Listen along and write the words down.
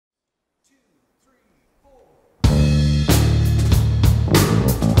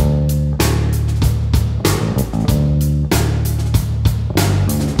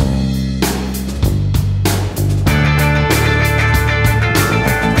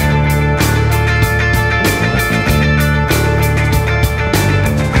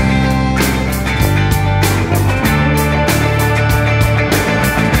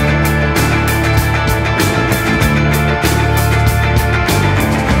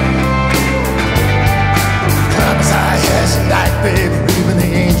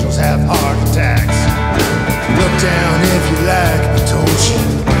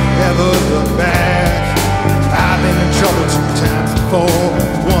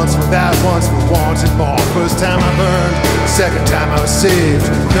once for that, once for wanting more. First time I burned, second time I was saved,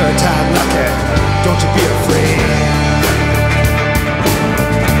 third time lucky. Don't you be afraid.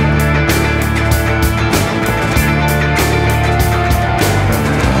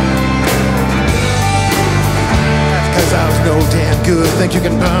 I was no damn good. Think you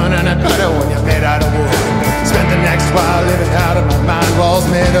can burn and it better when you're made out of wood. Spent the next while living out of my mind. Walls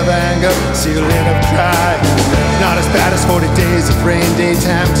made of anger, ceiling of pride. Not as bad as 40 days of rain,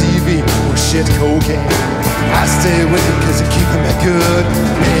 daytime TV or shit cocaine. I stay with it cause you're keeping me good.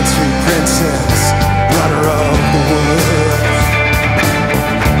 Main Street princess, runner of the woods.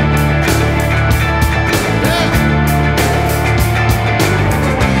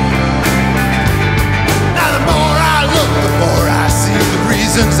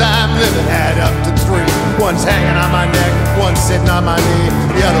 I'm living add up to 3. One's hanging on my neck, one's sitting on my knee,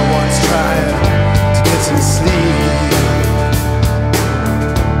 the other one's trying to get some sleep.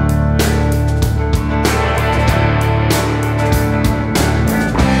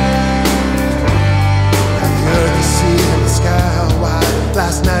 Have you heard the sea and the sky are wide?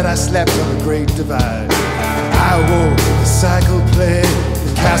 Last night I slept on the Great Divide. I woke, the cycle played,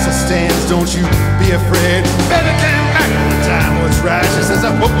 the castle stands, don't you be afraid. Baby came back when the time was right. She says,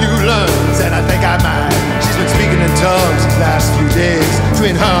 I hope you learn. Said, I think I might. She's been speaking in tongues these last few days.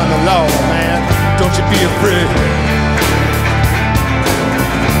 Between her and the law, man, don't you be afraid.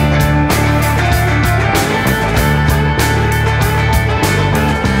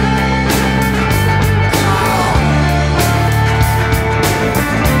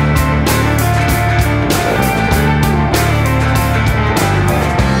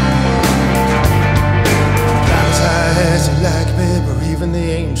 Even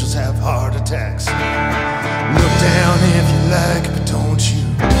the angels have heart attacks. Look down if you like, but don't you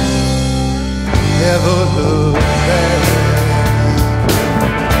ever